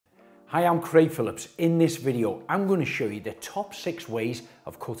Hi, I'm Craig Phillips. In this video, I'm going to show you the top 6 ways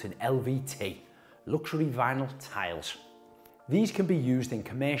of cutting LVT, luxury vinyl tiles. These can be used in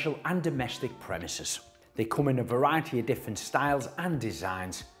commercial and domestic premises. They come in a variety of different styles and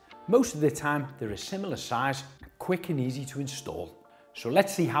designs. Most of the time, they're a similar size, quick and easy to install. So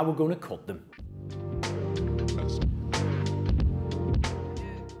let's see how we're going to cut them.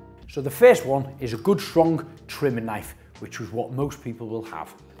 So the first one is a good strong trimming knife, which is what most people will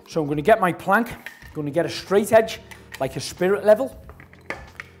have. So I'm going to get my plank, I'm going to get a straight edge, like a spirit level,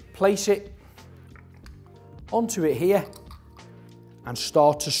 place it onto it here and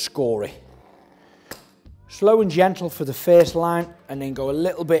start to score it. Slow and gentle for the first line and then go a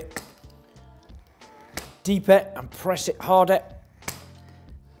little bit deeper and press it harder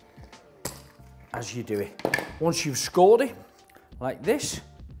as you do it. Once you've scored it like this,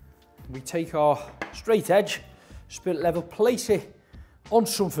 we take our straight edge, spirit level, place it on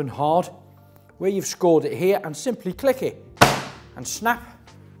something hard where you've scored it here and simply click it and snap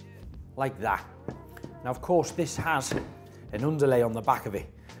like that. Now of course this has an underlay on the back of it,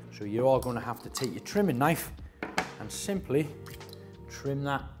 so you are going to have to take your trimming knife and simply trim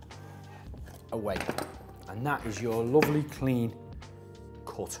that away, and that is your lovely clean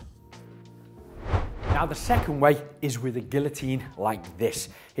cut. Now the second way is with a guillotine like this.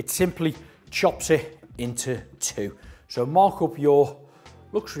 It simply chops it into 2. So mark up your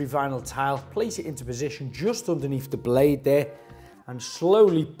luxury vinyl tile, place it into position just underneath the blade there and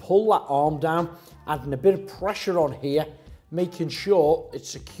slowly pull that arm down, adding a bit of pressure on here, making sure it's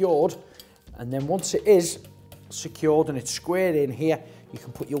secured. And then once it is secured and it's squared in here, you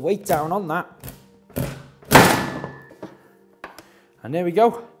can put your weight down on that. And there we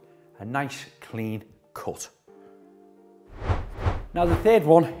go, a nice clean cut. Now the third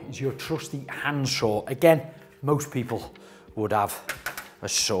one is your trusty hand saw. Again, most people would have a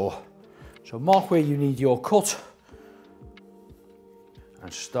saw. So mark where you need your cut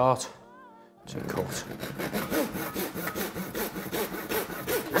and start to cut.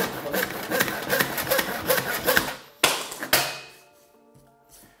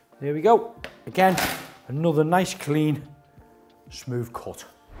 There we go. Again, another nice clean smooth cut.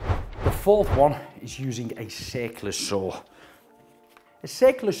 The fourth one is using a circular saw. A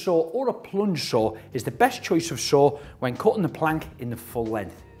circular saw or a plunge saw is the best choice of saw when cutting the plank in the full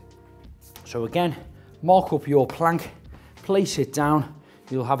length. So again, mark up your plank, place it down.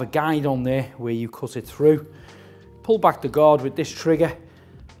 You'll have a guide on there where you cut it through. Pull back the guard with this trigger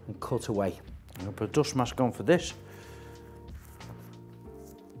and cut away. I'm going to put a dust mask on for this.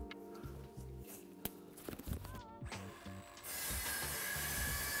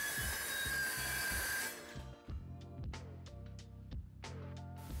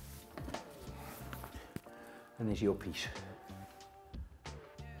 And there's your piece.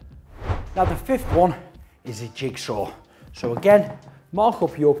 Now the fifth one is a jigsaw. So again, mark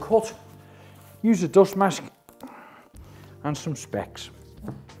up your cut, use a dust mask and some specs.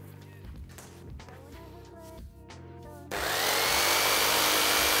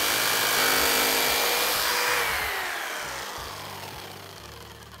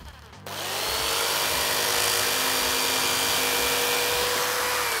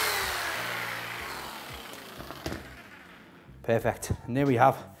 Perfect, and there we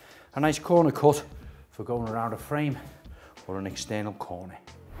have a nice corner cut for going around a frame or an external corner.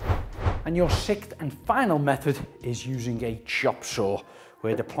 And your sixth and final method is using a chop saw,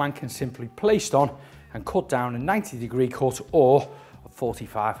 where the plank can simply be placed on and cut down a 90-degree cut or a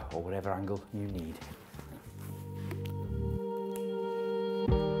 45 or whatever angle you need.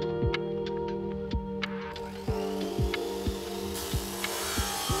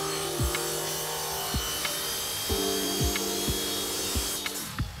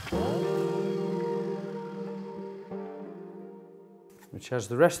 Which, as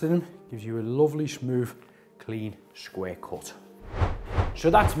the rest of them, gives you a lovely, smooth, clean, square cut. So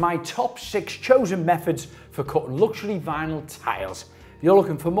that's my top 6 chosen methods for cutting luxury vinyl tiles. If you're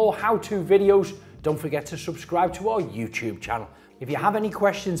looking for more how-to videos, don't forget to subscribe to our YouTube channel. If you have any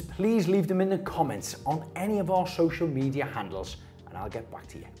questions, please leave them in the comments on any of our social media handles, and I'll get back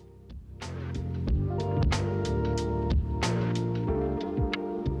to you.